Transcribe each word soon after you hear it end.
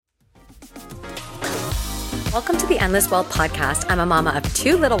Welcome to the Endless Wealth Podcast. I'm a mama of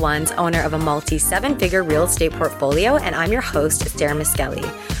two little ones, owner of a multi-7-figure real estate portfolio, and I'm your host, Sarah Miskelly.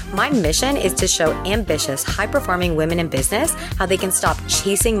 My mission is to show ambitious, high-performing women in business how they can stop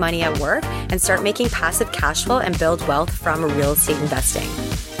chasing money at work and start making passive cash flow and build wealth from real estate investing.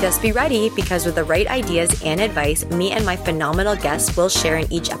 Just be ready, because with the right ideas and advice me and my phenomenal guests will share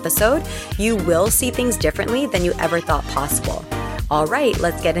in each episode, you will see things differently than you ever thought possible. All right,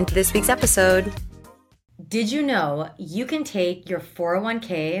 let's get into this week's episode. Did you know you can take your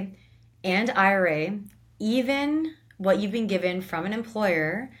 401k and IRA, even what you've been given from an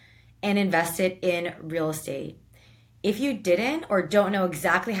employer, and invest it in real estate? If you didn't or don't know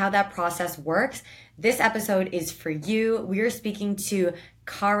exactly how that process works, this episode is for you. We are speaking to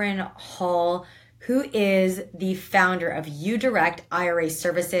Kaaren Hall, who is the founder of UDirect IRA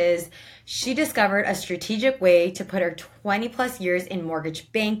Services. She discovered a strategic way to put her 20 plus years in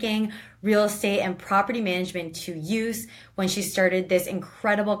mortgage banking, real estate, and property management to use when she started this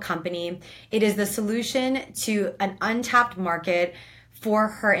incredible company. It is the solution to an untapped market for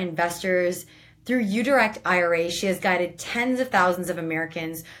her investors. Through UDirect IRA, she has guided tens of thousands of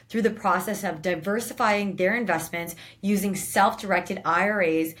Americans through the process of diversifying their investments using self-directed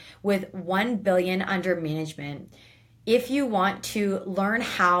IRAs with $1 billion under management. If you want to learn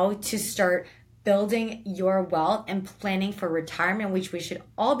how to start building your wealth and planning for retirement, which we should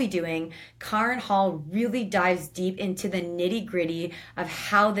all be doing, Kaaren Hall really dives deep into the nitty-gritty of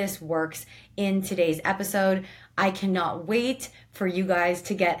how this works in today's episode. I cannot wait for you guys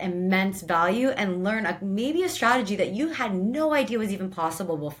to get immense value and learn maybe a strategy that you had no idea was even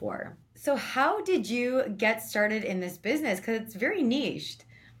possible before. So how did you get started in this business? Because it's very niched.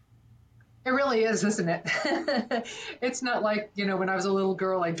 It really is, isn't it? It's not like, when I was a little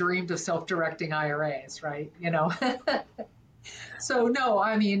girl, I dreamed of self-directing IRAs, right? So no,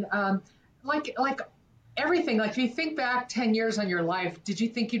 I mean, like everything, like if you think back 10 years on your life, did you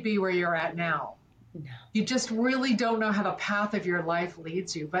think you'd be where you're at now? No. You just really don't know how the path of your life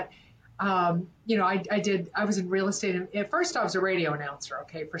leads you. But, I was in real estate. And at first I was a radio announcer,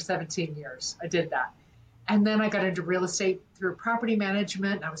 for 17 years. I did that. And then I got into real estate through property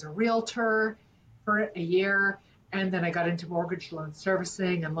management. I was a realtor for a year. And then I got into mortgage loan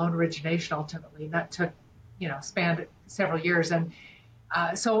servicing and loan origination ultimately. And that took, spanned several years. And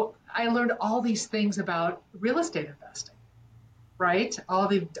so I learned all these things about real estate investing, right? All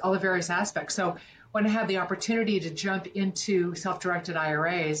the various aspects. So when I had the opportunity to jump into self-directed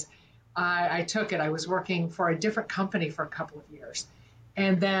IRAs, I took it. I was working for a different company for a couple of years.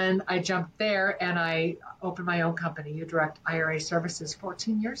 And then I jumped there and I opened my own company, UDirect IRA Services,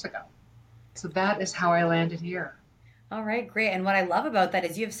 14 years ago. So that is how I landed here. All right, great. And what I love about that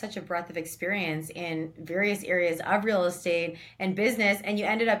is you have such a breadth of experience in various areas of real estate and business, and you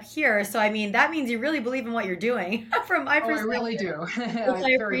ended up here. So, I mean, that means you really believe in what you're doing from my perspective. I really do. Which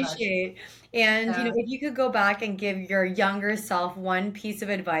I appreciate. And, if you could go back and give your younger self one piece of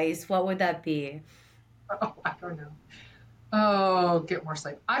advice, what would that be? Oh, I don't know. Oh, get more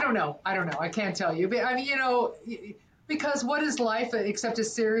sleep. I don't know. I can't tell you. But I mean, because what is life except a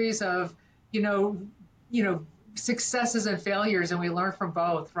series of, successes and failures, and we learn from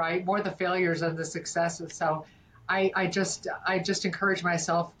both, right? More the failures than the successes. So I just encourage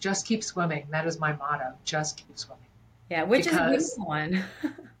myself, just keep swimming. That is my motto. Just keep swimming. Yeah, which is a beautiful one.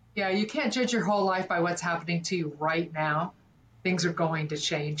 Yeah, you can't judge your whole life by what's happening to you right now. Things are going to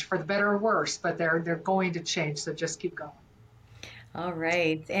change for the better or worse, but they're going to change. So just keep going. All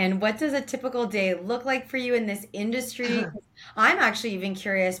right. And what does a typical day look like for you in this industry? I'm actually even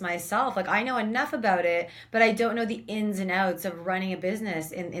curious myself. Like, I know enough about it, but I don't know the ins and outs of running a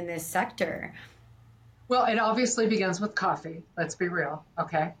business in this sector. Well, it obviously begins with coffee. Let's be real.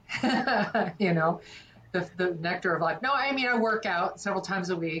 Okay. The nectar of life. No, I mean, I work out several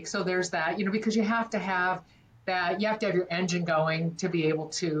times a week. So there's that, because you have to have that, you have to have your engine going to be able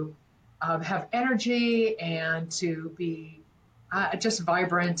to have energy and to be just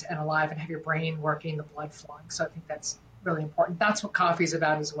vibrant and alive and have your brain working, the blood flowing. So I think that's really important. That's what coffee's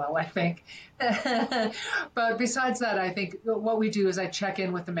about as well, I think. But besides that, I think what we do is I check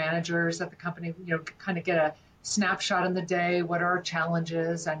in with the managers at the company, kind of get a snapshot in the day. What are our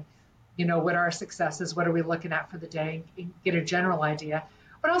challenges and, what are our successes? What are we looking at for the day? And get a general idea.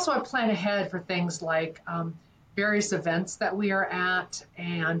 But also I plan ahead for things like various events that we are at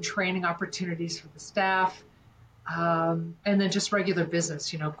and training opportunities for the staff. And then just regular business,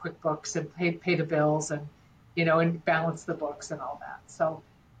 QuickBooks and pay the bills and, and balance the books and all that. So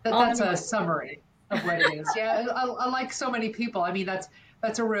that's a summary of what it is. Yeah, I like so many people. I mean, that's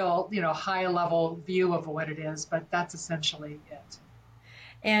a real, high level view of what it is, but that's essentially it.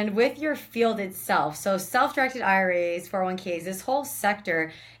 And with your field itself, so self-directed IRAs, 401ks, this whole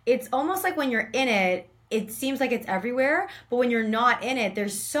sector, it's almost like when you're in it, it seems like it's everywhere, but when you're not in it,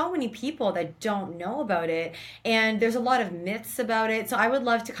 there's so many people that don't know about it, and there's a lot of myths about it. So I would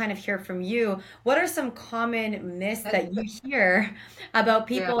love to kind of hear from you. What are some common myths that you hear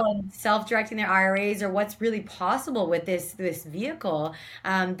about Yeah. people self-directing their IRAs, or what's really possible with this vehicle,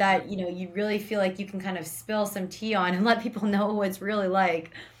 that you really feel like you can kind of spill some tea on and let people know what it's really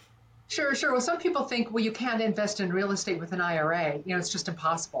like? Sure, sure. Well, some people think, well, you can't invest in real estate with an IRA. It's just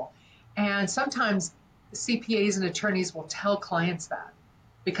impossible. And sometimes CPAs and attorneys will tell clients that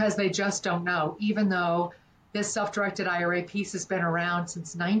because they just don't know, even though this self-directed IRA piece has been around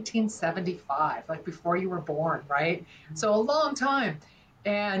since 1975, like before you were born, right? So a long time.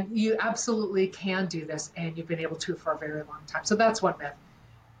 And you absolutely can do this, and you've been able to for a very long time. So that's one myth.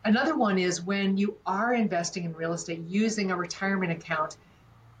 Another one is when you are investing in real estate using a retirement account,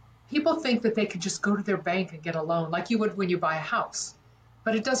 people think that they can just go to their bank and get a loan like you would when you buy a house,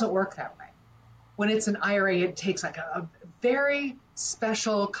 but it doesn't work that way. When it's an IRA, it takes like a very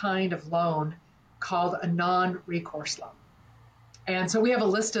special kind of loan called a non-recourse loan. And so we have a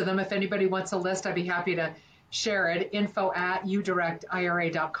list of them. If anybody wants a list, I'd be happy to share it.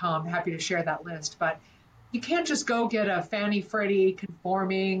 info@udirectira.com. Happy to share that list. But you can't just go get a Fannie Freddie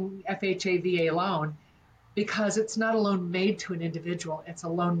conforming FHA VA loan, because it's not a loan made to an individual. It's a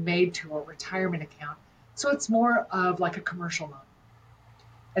loan made to a retirement account. So it's more of like a commercial loan.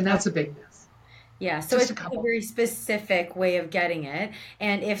 And that's a big miss. Yeah, so Just it's a a couple. very specific way of getting it.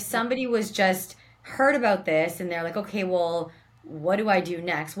 And if somebody was just heard about this and they're like, okay, well, what do I do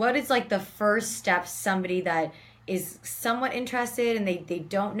next? What is like the first step, somebody that is somewhat interested and they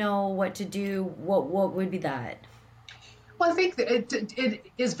don't know what to do, what would be that? Well, I think that it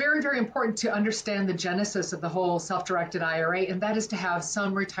is very, very important to understand the genesis of the whole self-directed IRA, and that is to have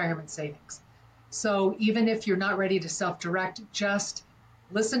some retirement savings. So even if you're not ready to self-direct, just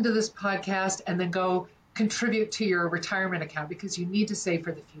listen to this podcast and then go contribute to your retirement account, because you need to save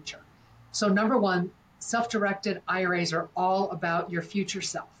for the future. So number one, self-directed IRAs are all about your future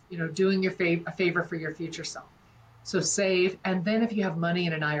self, doing a favor for your future self. So save, and then if you have money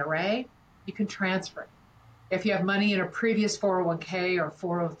in an IRA, you can transfer it. If you have money in a previous 401k or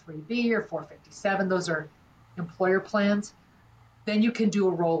 403b or 457, those are employer plans, then you can do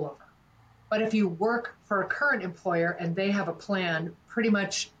a rollover. But if you work for a current employer and they have a plan, pretty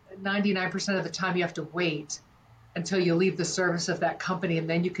much 99% of the time you have to wait until you leave the service of that company, and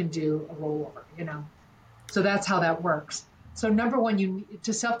then you can do a rollover. So that's how that works. So number one,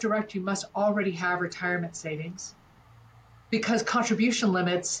 to self-direct, you must already have retirement savings, because contribution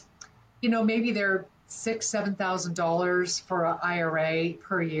limits, maybe they're $6,000, $7,000 for an IRA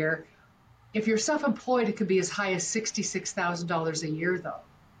per year. If you're self-employed, it could be as high as $66,000 a year, though.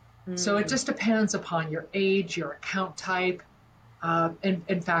 So it Mm. just depends upon your age, your account type,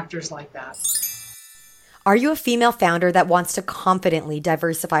 and factors like that. Are you a female founder that wants to confidently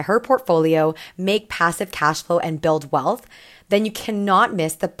diversify her portfolio, make passive cash flow, and build wealth? Then you cannot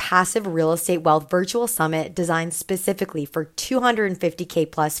miss the Passive Real Estate Wealth Virtual Summit designed specifically for 250K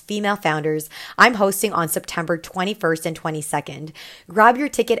plus female founders I'm hosting on September 21st and 22nd. Grab your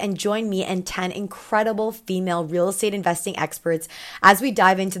ticket and join me and 10 incredible female real estate investing experts as we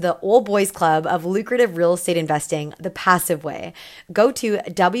dive into the old boys club of lucrative real estate investing the passive way. Go to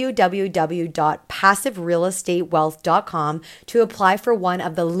www.passiverealestatewealth.com to apply for one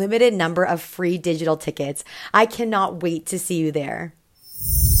of the limited number of free digital tickets. I cannot wait to see you there.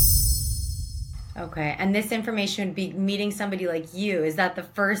 Okay, and this information would be meeting somebody like you. Is that the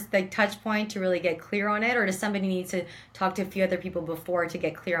first touch point to really get clear on it, or does somebody need to talk to a few other people before to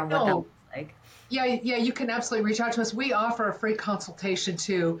get clear on what that No, looks like? yeah, you can absolutely reach out to us. We offer a free consultation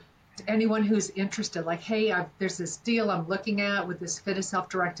to anyone who's interested. Like, hey, there's this deal I'm looking at with this fit a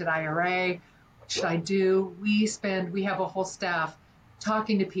self-directed IRA. What should I do? We have a whole staff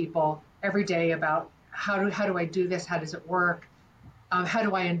talking to people every day about how do I do this? How does it work? How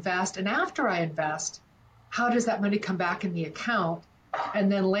do I invest? And after I invest, how does that money come back in the account?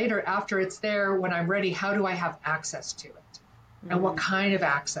 And then later, after it's there, when I'm ready, how do I have access to it? And what kind of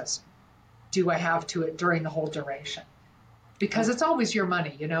access do I have to it during the whole duration? Because it's always your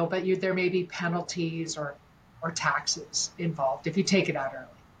money, but there may be penalties or taxes involved if you take it out early.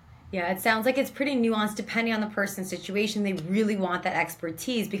 Yeah, it sounds like it's pretty nuanced depending on the person's situation. They really want that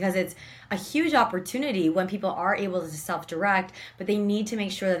expertise because it's a huge opportunity when people are able to self direct, but they need to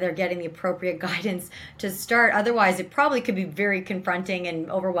make sure that they're getting the appropriate guidance to start. Otherwise, it probably could be very confronting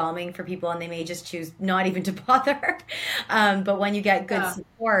and overwhelming for people, and they may just choose not even to bother. But when you get good Yeah.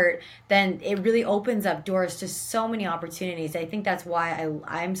 support, then it really opens up doors to so many opportunities. I think that's why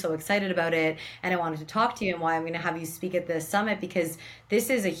I'm so excited about it, and I wanted to talk to you, and why I'm going to have you speak at the summit, because this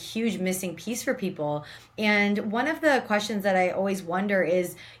is a huge missing piece for people. And one of the questions that I always wonder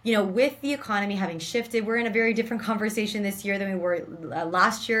is, with the economy having shifted, we're in a very different conversation this year than we were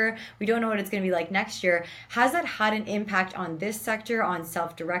last year. We don't know what it's going to be like next year. Has that had an impact on this sector, on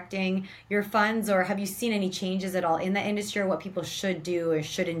self-directing your funds, or have you seen any changes at all in the industry, or what people should do or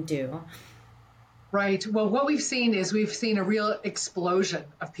shouldn't do? Right. Well, what we've seen a real explosion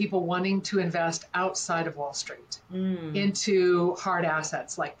of people wanting to invest outside of Wall Street Mm. into hard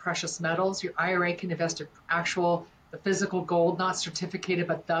assets like precious metals. Your IRA can invest in the physical gold, not certificated,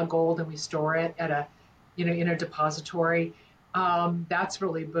 but the gold, and we store it at in a depository. That's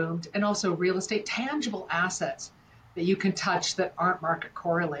really boomed. And also real estate, tangible assets that you can touch that aren't market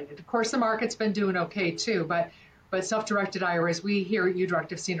correlated. Of course, the market's been doing okay too, but self-directed IRAs, we here at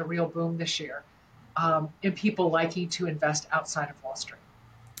UDirect have seen a real boom this year in people liking to invest outside of Wall Street.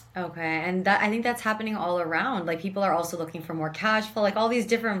 Okay, and that I think that's happening all around. Like people are also looking for more cash flow, like all these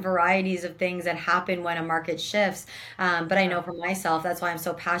different varieties of things that happen when a market shifts. But I know Yeah. for myself, that's why I'm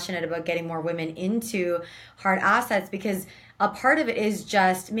so passionate about getting more women into hard assets, because a part of it is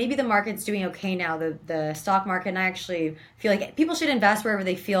just maybe the market's doing okay now, the stock market, and I actually feel like people should invest wherever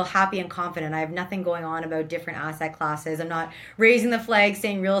they feel happy and confident. I have nothing going on about different asset classes. I'm not raising the flag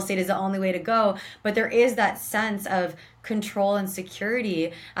saying real estate is the only way to go, but there is that sense of control and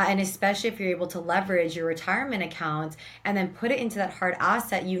security, and especially if you're able to leverage your retirement account and then put it into that hard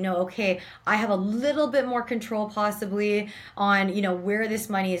asset, okay, I have a little bit more control possibly on where this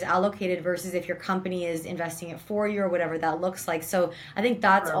money is allocated versus if your company is investing it for you or whatever that looks like. So I think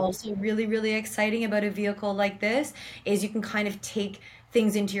that's True. also really, really exciting about a vehicle like this, is you can kind of take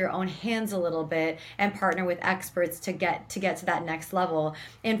things into your own hands a little bit and partner with experts to get to that next level.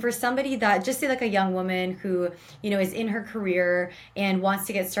 And for somebody that, just say like a young woman who is in her career and wants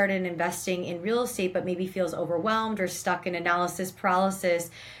to get started in investing in real estate but maybe feels overwhelmed or stuck in analysis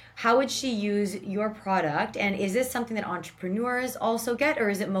paralysis, how would she use your product? And is this something that entrepreneurs also get, or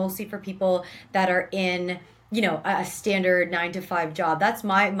is it mostly for people that are in a standard 9 to 5 job? That's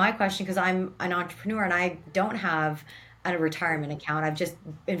my question, because I'm an entrepreneur and I don't have a retirement account. I've just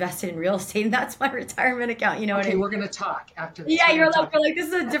invested in real estate, and that's my retirement account. You know what I Okay, mean? we're going to talk after this. Yeah, We're you're going to like, talk. you're like, this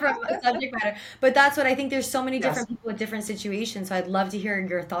is a different subject matter. But that's what I think. There's so many Yes. different people with different situations. So I'd love to hear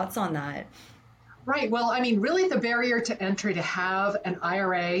your thoughts on that. Right. Well, I mean, really, the barrier to entry to have an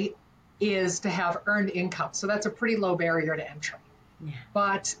IRA is to have earned income. So that's a pretty low barrier to entry. Yeah.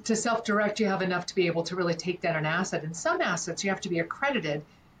 But to self-direct, you have enough to be able to really take down an asset. In some assets, you have to be accredited,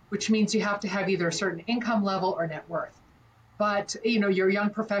 which means you have to have either a certain income level or net worth. But you're a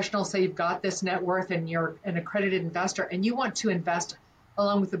young professional, say you've got this net worth and you're an accredited investor and you want to invest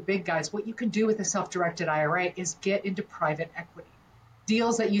along with the big guys. What you can do with a self-directed IRA is get into private equity.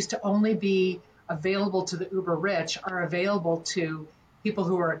 Deals that used to only be available to the uber rich are available to people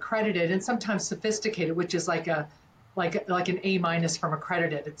who are accredited and sometimes sophisticated, which is like an A minus from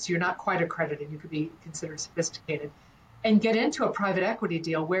accredited. You're not quite accredited. You could be considered sophisticated, and get into a private equity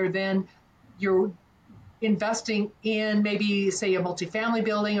deal where then you're investing in maybe say a multifamily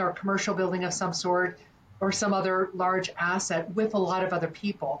building or a commercial building of some sort or some other large asset with a lot of other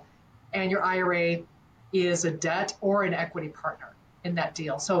people. And your IRA is a debt or an equity partner in that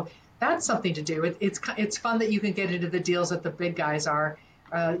deal. So that's something to do. It's fun that you can get into the deals that the big guys are,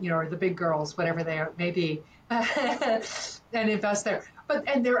 or the big girls, whatever they are, maybe, and invest there.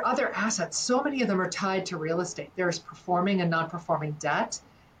 And there are other assets. So many of them are tied to real estate. There's performing and non-performing debt.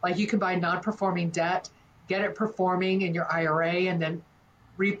 Like you can buy non-performing debt, get it performing in your IRA, and then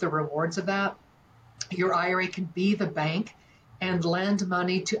reap the rewards of that. Your IRA can be the bank and lend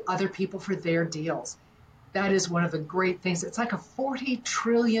money to other people for their deals. That is one of the great things. It's like a $40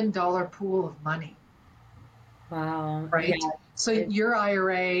 trillion pool of money, Wow. Yeah. right? So your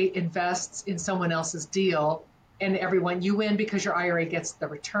IRA invests in someone else's deal, and you win because your IRA gets the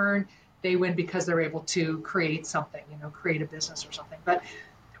return. They win because they're able to create something, create a business or something. But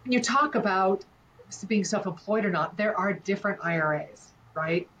when you talk about being self-employed or not, there are different IRAs,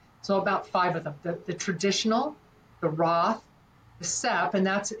 right? So about 5 of them: the traditional, the Roth, the SEP, and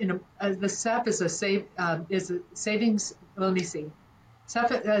the SEP is a savings. Let me see.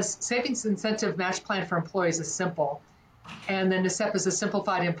 SEP, savings incentive match plan for employees is simple. And then the SEP is a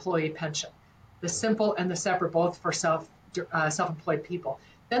simplified employee pension. The simple and the SEP are both for self-employed people.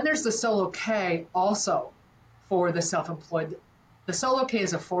 Then there's the solo K also for the self-employed. The solo K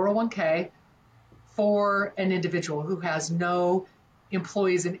is a 401k for an individual who has no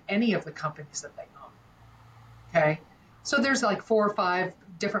employees in any of the companies that they own. Okay, so there's like 4 or 5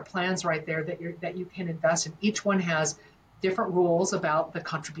 different plans right there that you can invest in. Each one has different rules about the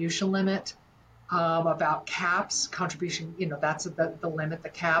contribution limit, about caps, contribution. That's the limit, the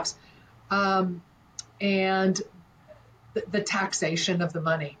caps, and the taxation of the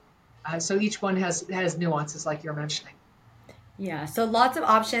money. So each one has nuances like you're mentioning. Yeah, so lots of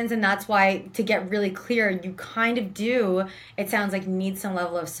options, and that's why, to get really clear, you kind of do, it sounds like, need some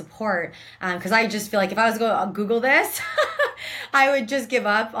level of support. Because I just feel like if I was going to Google this, I would just give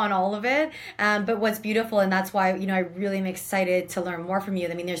up on all of it. But what's beautiful, and that's why, I really am excited to learn more from you.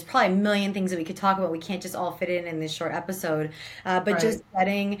 I mean, there's probably a million things that we could talk about. We can't just all fit in this short episode. But right. Just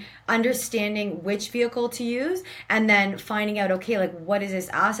understanding which vehicle to use, and then finding out, okay, like, what is this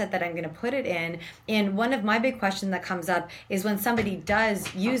asset that I'm going to put it in? And one of my big questions that comes up is, when somebody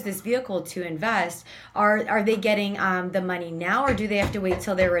does use this vehicle to invest, are they getting the money now, or do they have to wait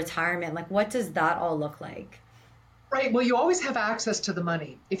till their retirement? Like, what does that all look like? Right. Well, you always have access to the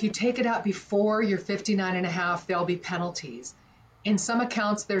money. If you take it out before you're 59 and a half, there'll be penalties. In some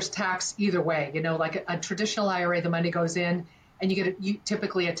accounts, there's tax either way. Like a traditional IRA, the money goes in and you get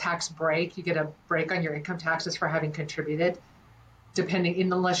typically a tax break. You get a break on your income taxes for having contributed,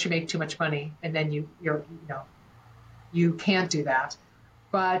 unless you make too much money, and then you can't do that.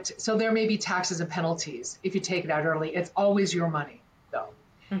 But so there may be taxes and penalties if you take it out early. It's always your money, though.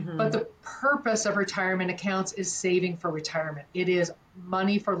 Mm-hmm. But the purpose of retirement accounts is saving for retirement. It is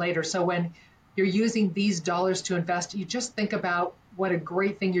money for later. So when you're using these dollars to invest, you just think about what a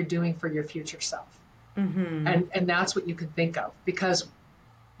great thing you're doing for your future self. Mm-hmm. And that's what you can think of, because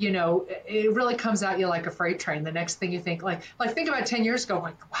it really comes at you like a freight train. The next thing you think, like think about 10 years ago,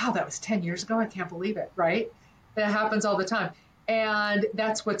 like, wow, that was 10 years ago. I can't believe it, right? That happens all the time. And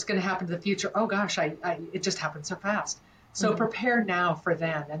that's what's going to happen to the future. Oh gosh, it just happened so fast. So mm-hmm. Prepare now for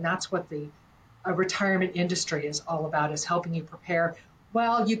then. And that's what the retirement industry is all about, is helping you prepare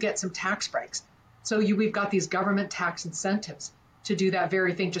while you get some tax breaks. So we've got these government tax incentives to do that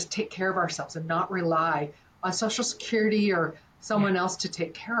very thing, just take care of ourselves and not rely on Social Security or someone else to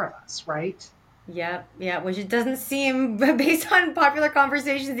take care of us, right? Yeah, which it doesn't seem, based on popular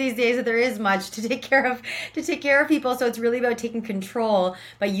conversations these days, that there is much to take care of people. So it's really about taking control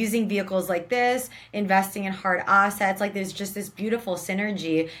by using vehicles like this, investing in hard assets. Like, there's just this beautiful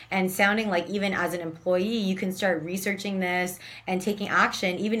synergy, and sounding like even as an employee, you can start researching this and taking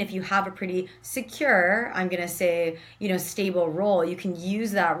action. Even if you have a pretty secure, I'm going to say, stable role, you can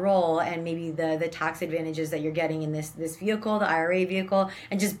use that role and maybe the tax advantages that you're getting in this vehicle, the IRA vehicle,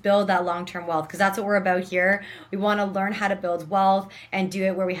 and just build that long-term wealth. Because that's what we're about here. We want to learn how to build wealth and do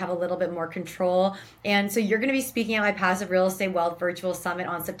it where we have a little bit more control. And so you're going to be speaking at my Passive Real Estate Wealth Virtual Summit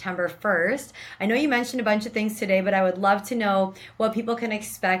on September 1st. I know you mentioned a bunch of things today, but I would love to know what people can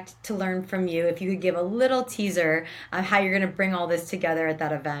expect to learn from you. If you could give a little teaser on how you're going to bring all this together at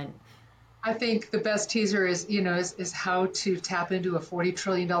that event. I think the best teaser is how to tap into a $40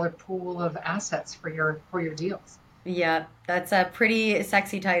 trillion pool of assets for your deals. Yeah, that's a pretty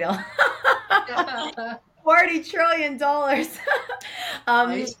sexy title. $40 trillion. Right.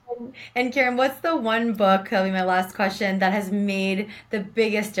 And Kaaren, what's the one book, that'll be my last question, that has made the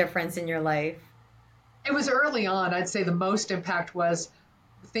biggest difference in your life? It was early on. I'd say the most impact was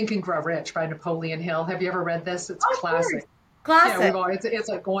Think and Grow Rich by Napoleon Hill. Have you ever read this? It's classic. Classic. Yeah, it's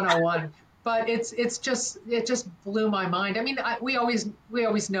like 101. But it just blew my mind. I mean, we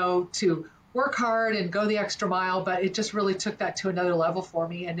always know to work hard and go the extra mile, but it just really took that to another level for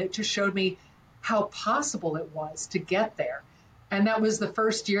me. And it just showed me how possible it was to get there. And that was the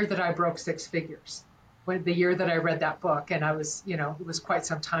first year that I broke 6 figures, the year that I read that book. And I was, it was quite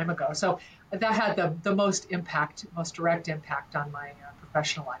some time ago. So that had the most direct impact on my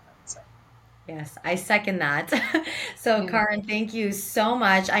professional life, I would say. Yes, I second that. So Kaaren, thank you so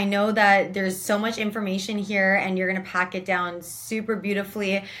much. I know that there's so much information here, and you're going to pack it down super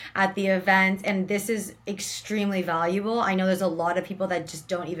beautifully at the event. And this is extremely valuable. I know there's a lot of people that just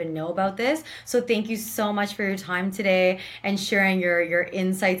don't even know about this. So thank you so much for your time today and sharing your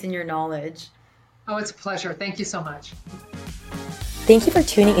insights and your knowledge. Oh, it's a pleasure. Thank you so much. Thank you for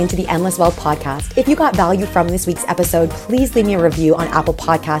tuning into the Endless Wealth Podcast. If you got value from this week's episode, please leave me a review on Apple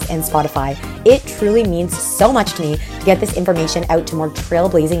Podcasts and Spotify. It truly means so much to me to get this information out to more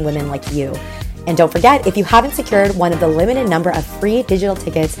trailblazing women like you. And don't forget, if you haven't secured one of the limited number of free digital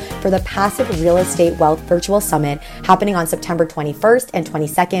tickets for the Passive Real Estate Wealth Virtual Summit happening on September 21st and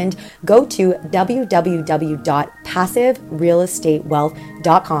 22nd, go to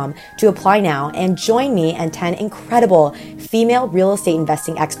www.passiverealestatewealth.com to apply now and join me and 10 incredible female real estate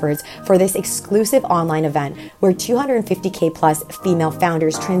investing experts for this exclusive online event where 250K plus female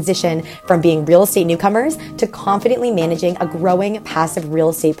founders transition from being real estate newcomers to confidently managing a growing passive real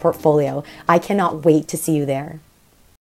estate portfolio. I cannot wait to see you there.